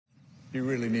You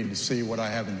really need to see what I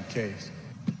have in the case.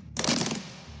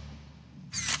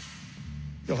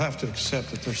 You'll have to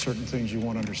accept that there's certain things you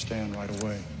won't understand right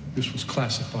away. This was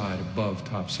classified above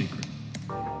top secret.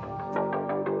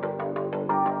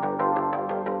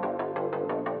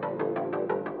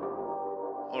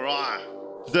 Alright,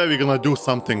 today we're gonna do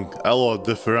something a lot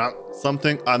different.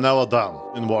 Something I never done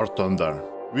in War Thunder.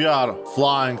 We are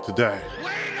flying today.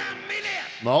 Wait a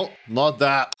minute! No, not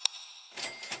that.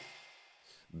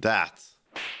 That.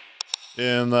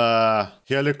 In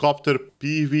helicopter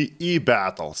PvE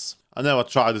battles. I never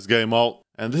tried this game out.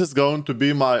 And this is going to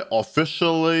be my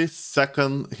officially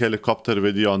second helicopter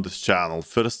video on this channel.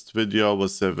 First video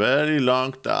was a very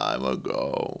long time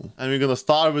ago. And we're gonna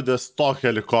start with the stock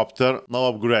helicopter.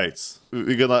 No upgrades.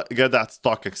 We're gonna get that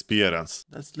stock experience.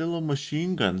 That's little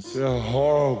machine guns. They're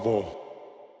horrible.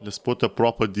 Let's put a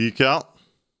proper decal.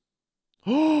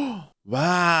 Oh,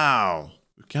 wow.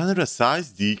 You can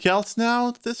resize decals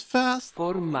now this fast?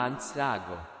 4 months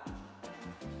ago.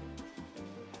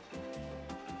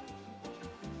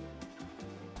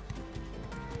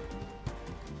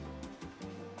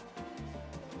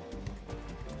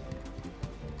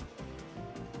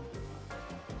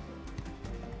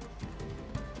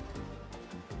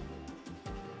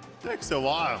 Takes a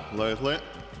while lately.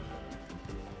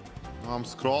 I'm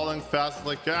scrolling fast as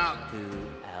I can. 2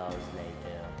 hours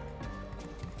later.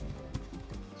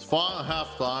 It's fine, I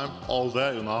have time all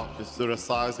day, you know, just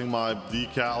resizing my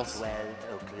decals.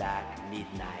 12 o'clock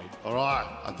midnight. Alright,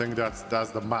 I think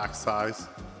that's the max size.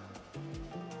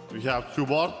 We have 2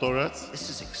 more turrets. This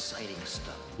is exciting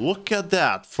stuff. Look at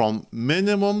that, from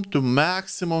minimum to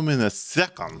maximum in a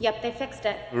second. Yep, they fixed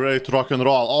it. Great rock and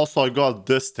roll. Also, I got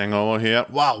this thing over here.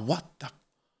 Wow, what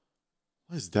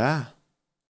is that?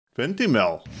 20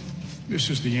 mil. This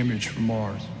is the image from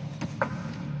Mars.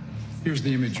 Here's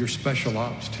the image your special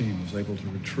ops team was able to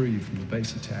retrieve from the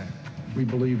base attack. We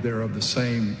believe they're of the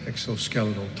same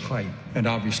exoskeletal type, and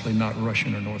obviously not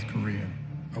Russian or North Korean.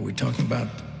 Are we talking about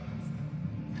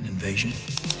an invasion?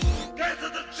 Get to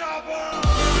the chopper!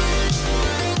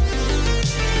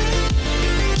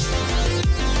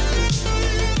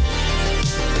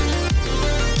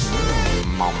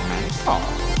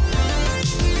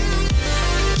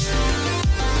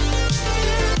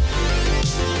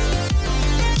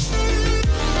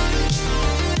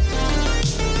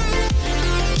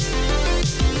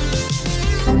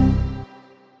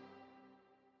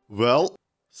 Well,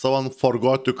 someone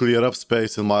forgot to clear up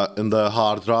space in the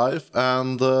hard drive,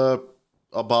 and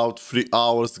about 3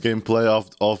 hours gameplay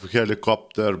of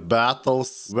helicopter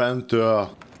battles went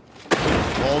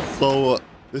also.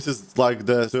 This is like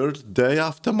the 3rd day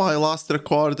after my last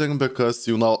recording, because,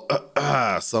 you know,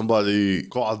 somebody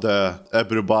caught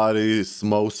everybody's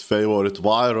most favorite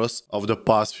virus of the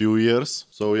past few years.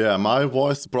 So yeah, my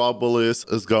voice probably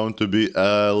is going to be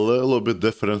a little bit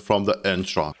different from the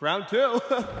intro. Round 2.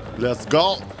 Let's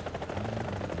go.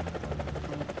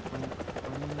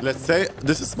 Let's say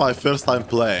this is my first time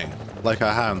playing. Like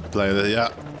I haven't played it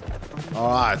yet.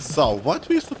 Alright, so what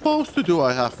we're supposed to do,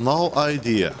 I have no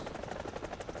idea.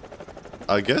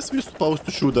 I guess we're supposed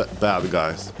to shoot the bad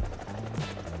guys.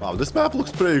 Wow, this map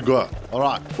looks pretty good.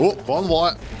 Alright. Oh,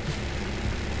 convoy.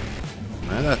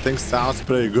 Man, that thing sounds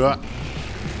pretty good.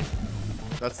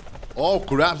 That's... Oh,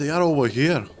 crap, they are over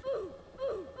here.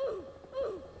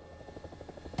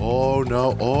 Oh,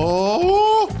 no.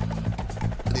 Oh!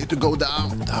 I need to go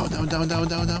down. Down. Down,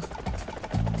 down.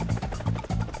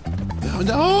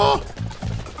 Oh!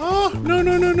 Oh, no.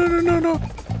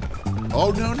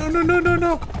 Oh,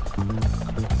 no.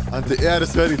 And the air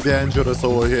is very dangerous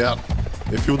over here.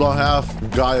 If you don't have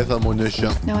guided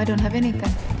ammunition. No, I don't have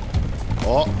anything.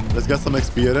 Oh, let's get some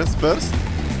experience first.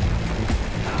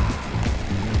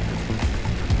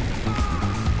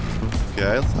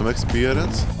 Okay, some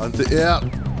experience. And the air.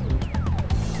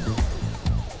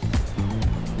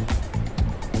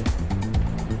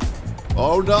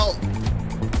 Oh no.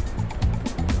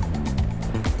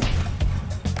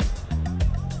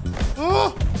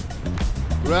 Oh!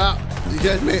 Crap. You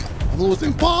get me? I'm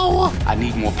losing power. I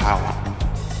need more power.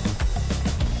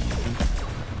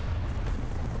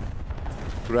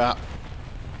 Crap.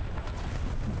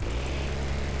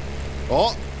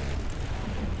 Oh.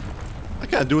 I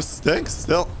can't do things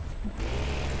still.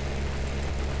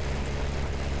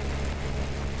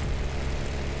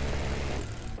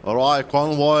 Alright,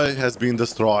 convoy has been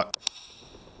destroyed.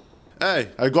 Hey,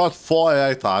 I got 4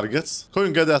 AI targets.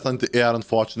 Couldn't get that on the air,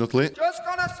 unfortunately. Just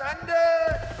gonna send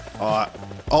it! Alright.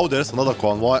 Oh, there's another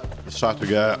convoy. Let's try to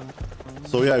get it.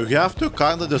 So yeah, you have to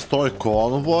kind of destroy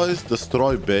convoys,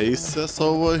 destroy bases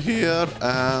over here,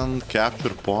 and capture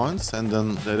points. And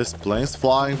then there is planes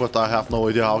flying, but I have no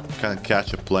idea how I can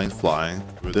catch a plane flying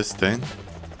with this thing.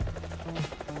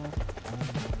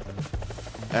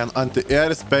 And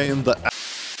anti-air is paying the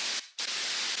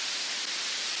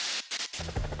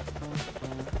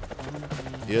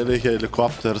Really,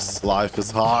 helicopters, life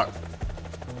is hard.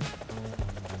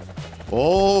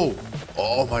 Oh!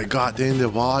 Oh my god, they're in the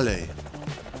valley.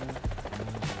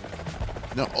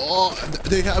 No, oh,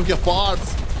 they have your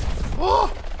parts.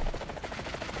 Oh!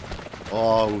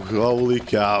 Oh, holy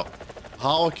cow.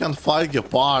 How I can fight your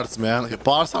parts, man? Your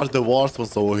parts are the worst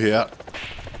ones over here.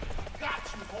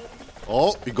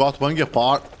 Oh, we got one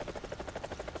Gepard.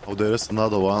 Oh, there is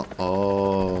another one.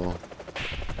 Oh.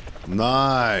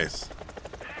 Nice.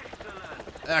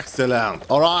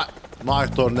 Excellent. Alright, my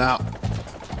turn now.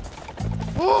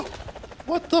 Oh,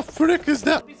 what the frick is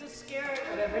that?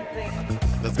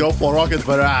 Let's go for rocket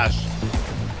barrage.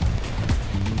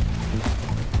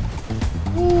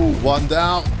 Ooh, one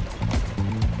down.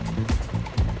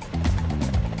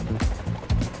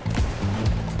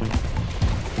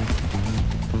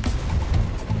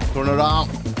 Turn around.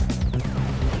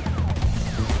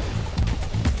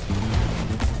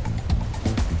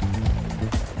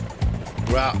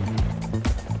 Wow.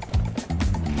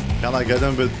 Can I get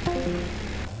him with...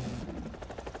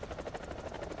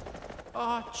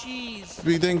 Oh, jeez.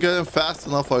 We didn't get him fast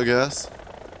enough, I guess.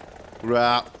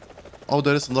 Wow. Oh,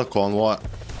 there is another convoy.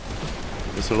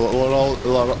 Let's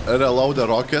reload the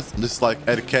rockets. This is like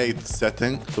arcade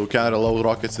setting, so we can reload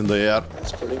rockets in the air.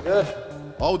 That's pretty good.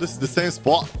 Oh, this is the same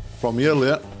spot from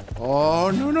earlier.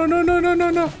 Oh,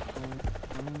 no.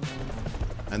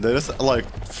 And there is like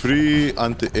 3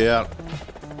 anti-air.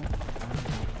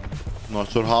 Not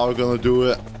sure how we're gonna do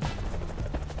it.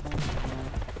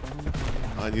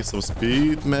 I need some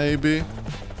speed, maybe.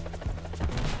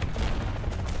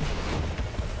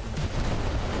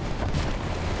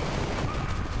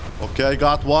 Okay, I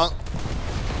got one.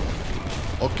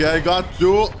 Okay, I got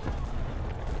 2.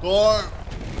 4.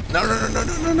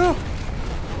 No.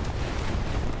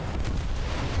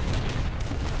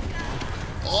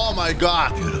 Oh my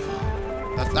god. Beautiful.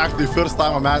 That's actually the first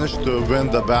time I managed to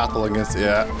win the battle against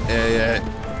AA.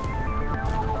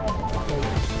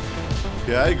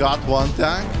 Okay, got one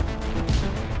tank.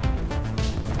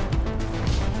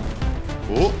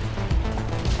 Oh.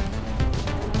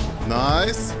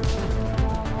 Nice.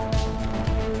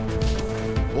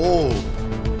 Oh.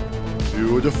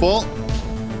 Beautiful.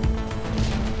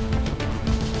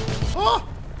 Oh.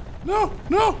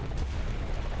 No.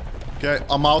 Okay,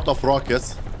 I'm out of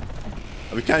rockets.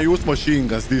 We can use machine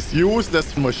guns. These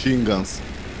useless machine guns.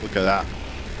 Look at that.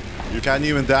 You can't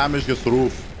even damage this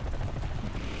roof.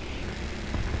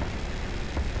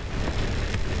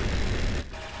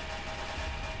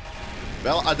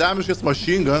 Well, I damaged this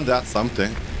machine gun. That's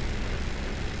something.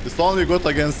 It's only good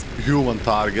against human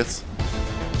targets.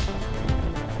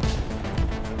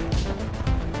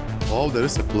 Oh, there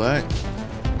is a plane.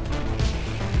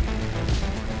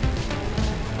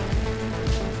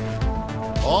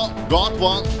 Oh, got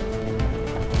one.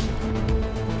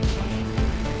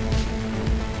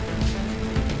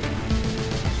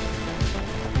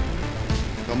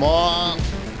 Come on.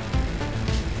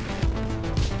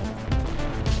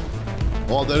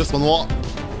 Oh, there is one more.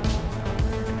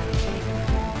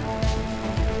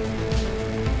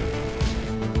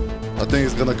 I think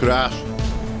it's gonna crash.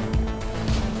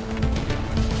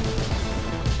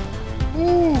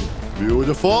 Ooh,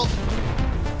 beautiful.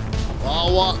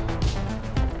 Oh,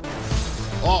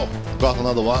 oh, got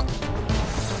another one.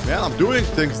 Man, I'm doing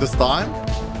things this time.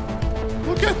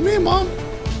 Look at me, mom.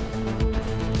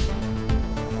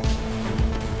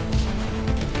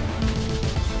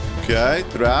 Okay,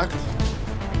 tracked.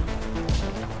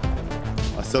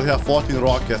 I still have 14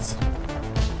 rockets.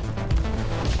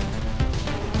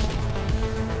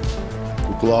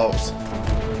 Too close.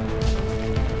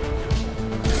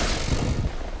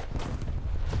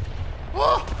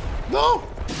 Oh, no!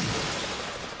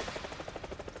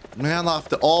 Man,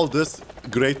 after all this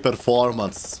great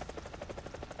performance,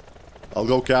 I'll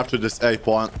go capture this A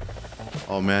point.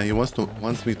 Oh man, he wants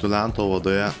me to land over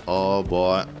there. Oh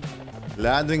boy.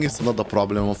 Landing is not a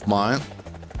problem of mine.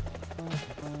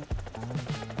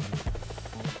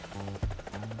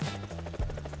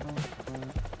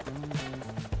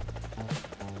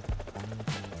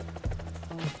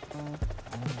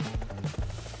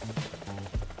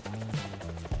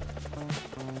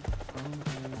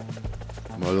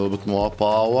 A little bit more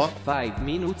power. 5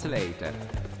 minutes later.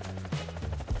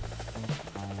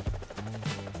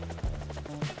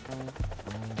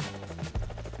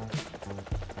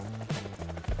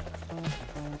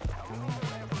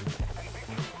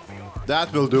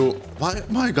 That will do. Why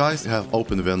my guys have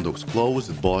open windows? Close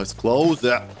it, boys. Close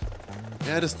it.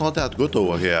 Yeah, it's not that good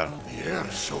over here. The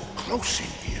air's so close in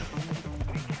here.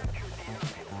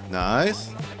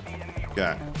 Nice.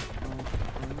 Okay.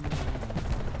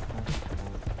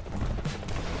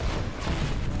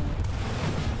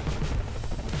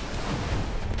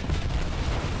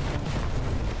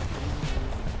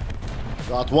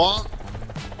 Got one.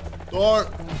 Door.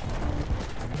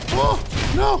 Oh,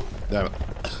 no. Damn it.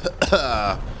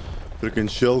 Freaking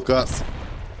shilkas.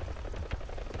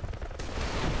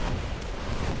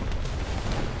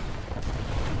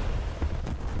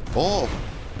 Oh.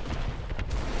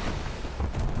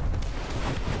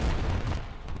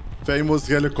 Famous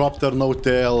helicopter, no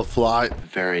tail, fly.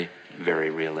 Very, very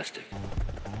realistic.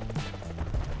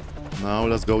 Now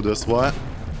let's go this way.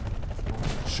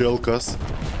 Shilkas.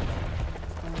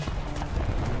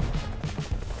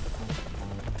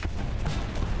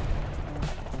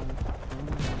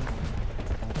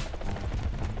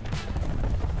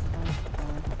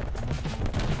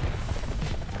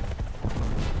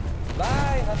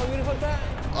 Bye, have a beautiful time.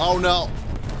 Oh no.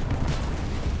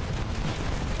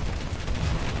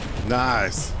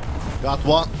 Nice. Got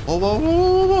one. Oh, whoa, whoa, whoa,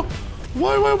 whoa, whoa.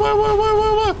 Why?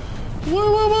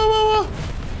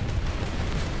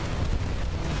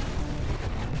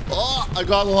 Oh, I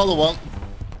got another one.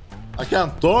 I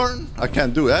can't turn. I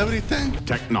can't do everything.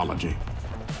 Technology.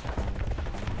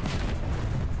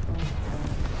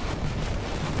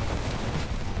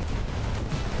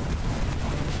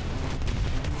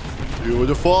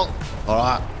 Beautiful. All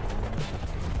right.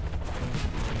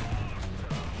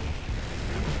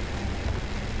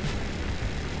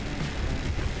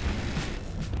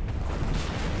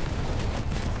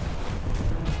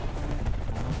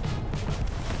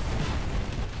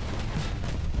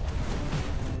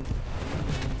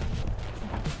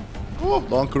 Oh,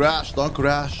 don't crash, don't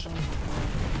crash.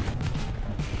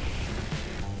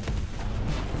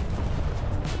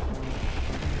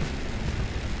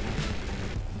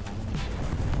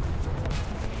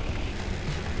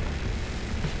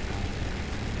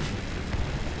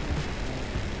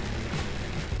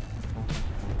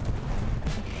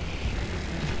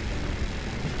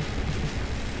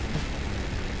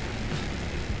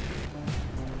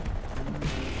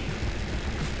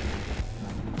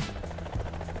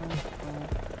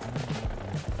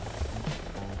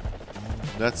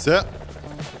 That's it.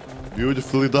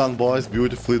 Beautifully done, boys.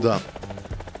 Beautifully done.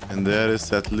 And there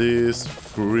is at least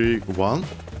one.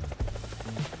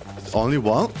 It's only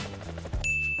one?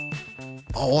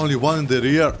 Oh, only one in the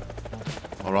rear.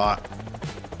 All right.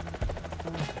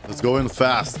 Let's go in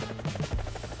fast.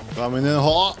 Coming in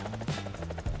hot.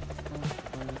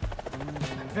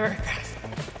 Very fast.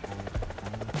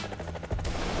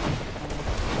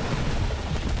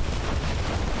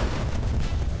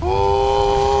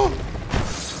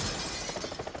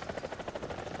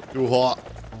 Too hot.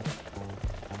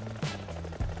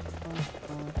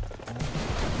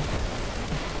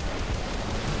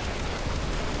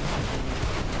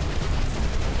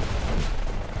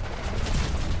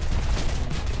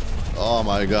 Oh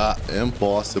my god,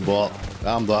 impossible.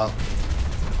 I'm done.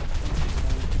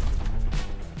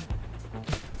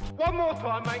 One more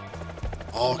time, mate.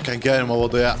 Oh, can get him over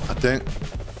there, I think.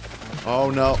 Oh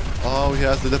no. Oh, he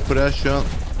has the depression.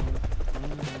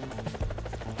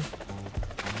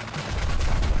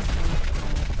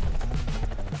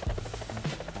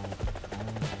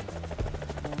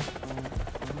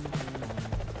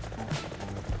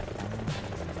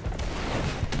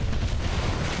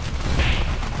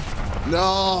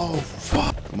 No!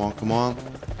 Fuck! Come on, come on.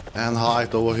 And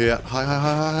height over here.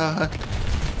 Hi.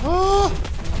 Oh!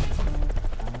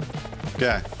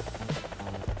 Okay.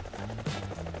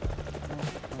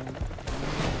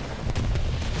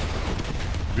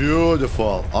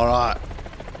 Beautiful. Alright.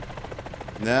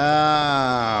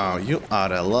 Now you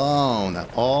are alone and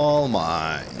all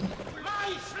mine.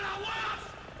 My flowers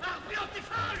are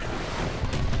beautiful!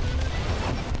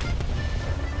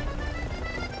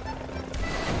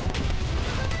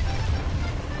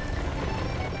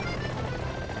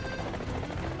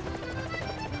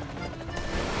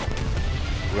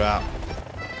 Wow.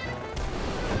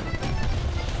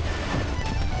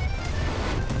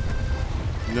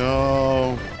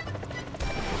 No.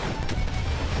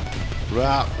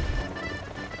 Wrap.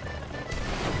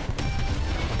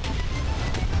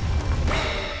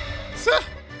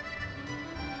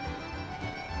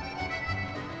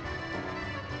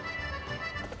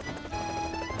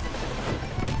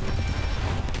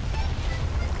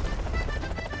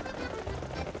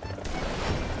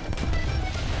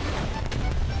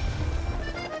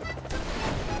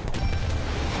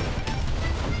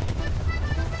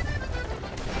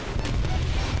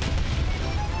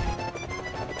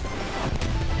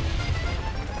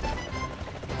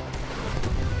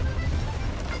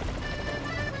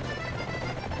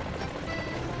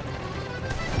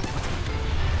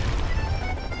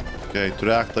 Okay,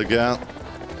 tracked again.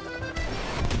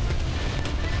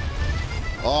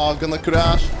 Oh, gonna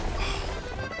crash.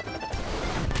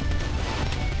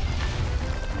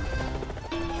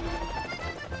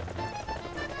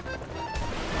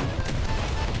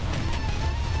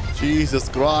 Jesus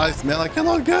Christ, man, I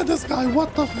cannot get this guy.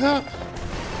 What the heck?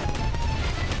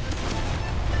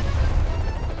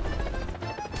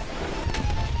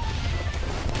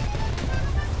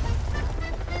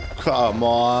 Come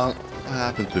on. What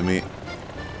happened to me?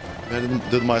 Where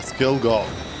did my skill go?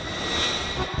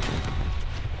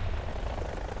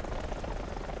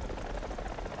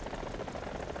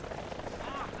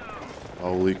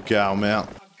 Holy cow, man.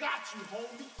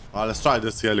 Alright, let's try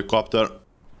this helicopter.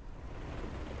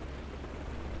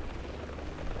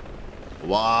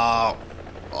 Wow.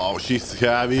 Oh, she's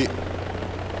heavy.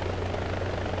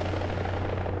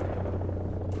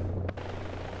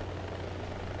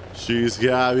 She's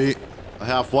heavy. I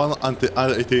have one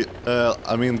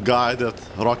guided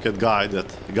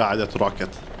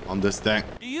rocket on this thing.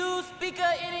 Do you speak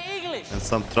any English? And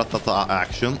some tratata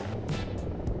action.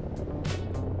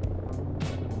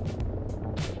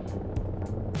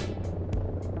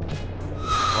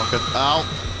 Rocket out.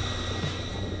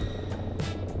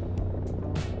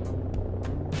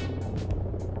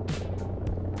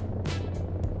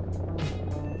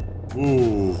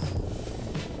 Ooh,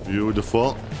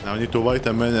 beautiful. Now I need to wait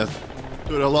a minute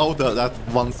to reload that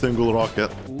one single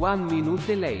rocket. 1 minute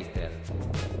later.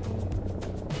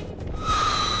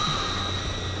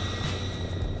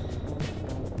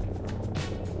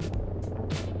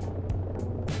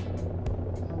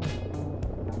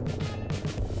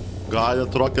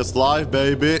 Guided rockets live,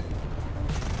 baby.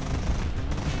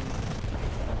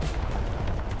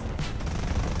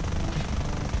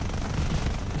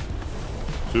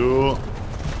 Two.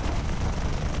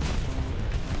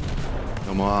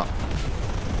 Come on.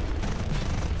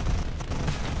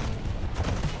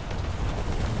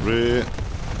 Three.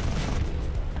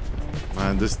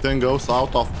 Man, this thing goes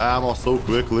out of ammo so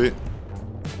quickly.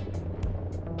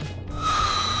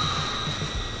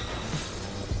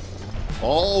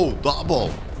 Oh,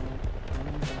 double.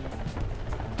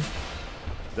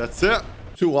 That's it.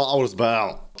 2 hours,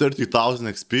 Belle. 30,000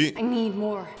 XP. I need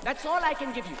more. That's all I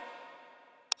can give you.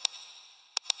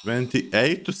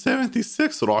 28 to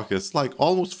 76 rockets, like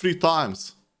almost 3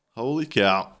 times. Holy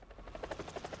cow.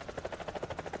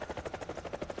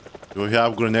 Do we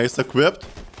have grenades equipped?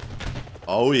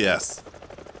 Oh yes.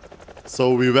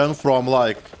 So we went from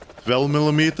like 12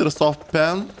 millimeters of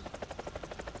pen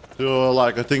to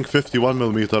like I think 51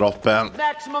 millimeter of pen.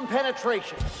 Maximum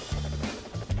penetration.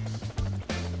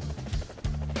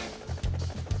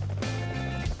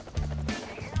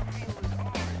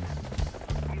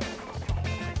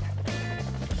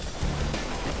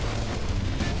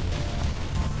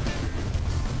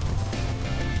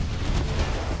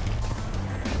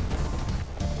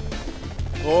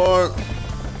 Or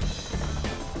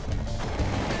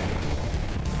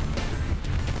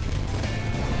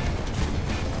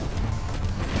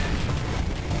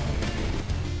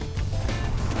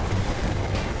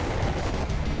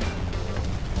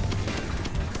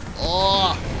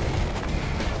oh,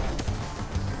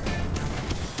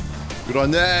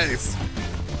 grenades.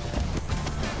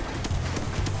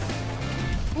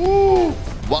 Ooh,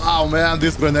 wow, man,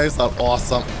 these grenades are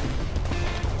awesome.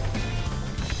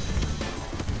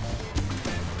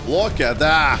 Look at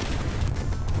that.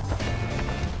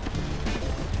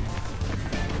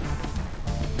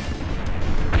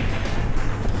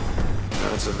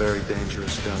 That's a very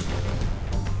dangerous gun.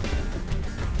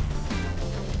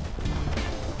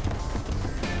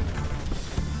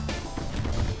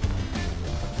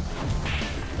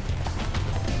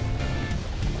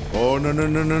 Oh, no, no,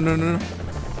 no, no, no, no.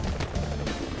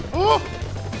 Oh.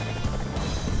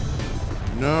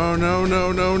 No, no,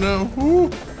 no, no, no. Ooh.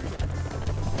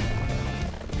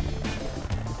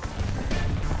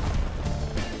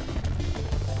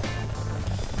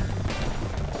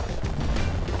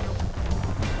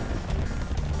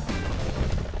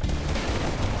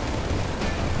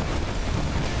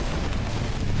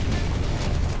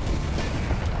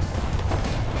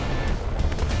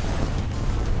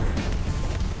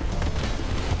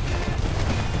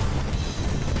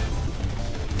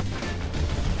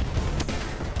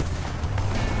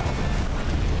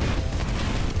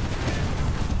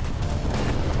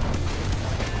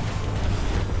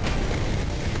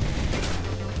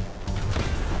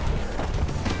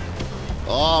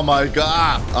 Oh my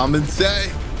god, I'm insane.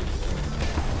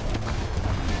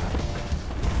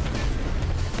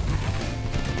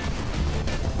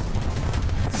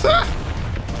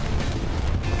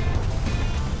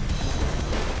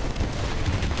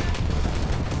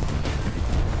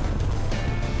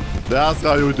 That's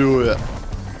how you do it.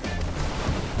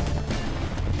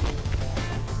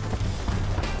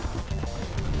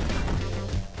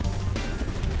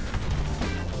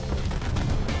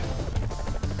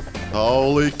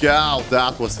 Holy cow,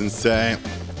 that was insane.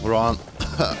 Run.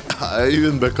 I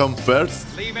even become first.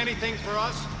 Leave anything for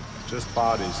us? Just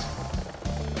bodies.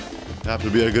 Have to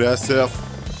be aggressive.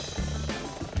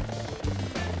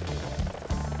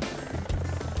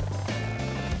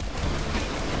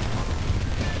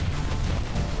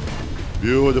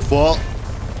 Beautiful.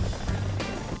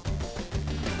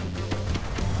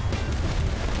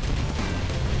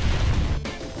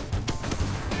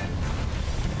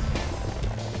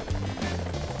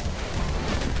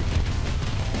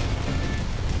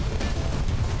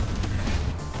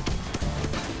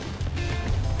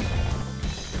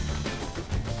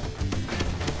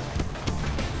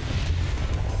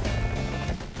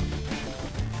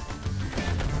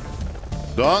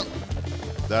 Done.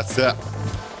 That's it.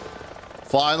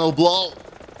 Final blow.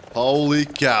 Holy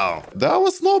cow. That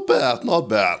was not bad, not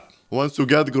bad. Once you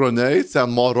get grenades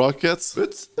and more rockets,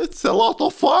 it's a lot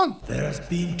of fun. There has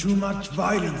been too much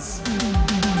violence.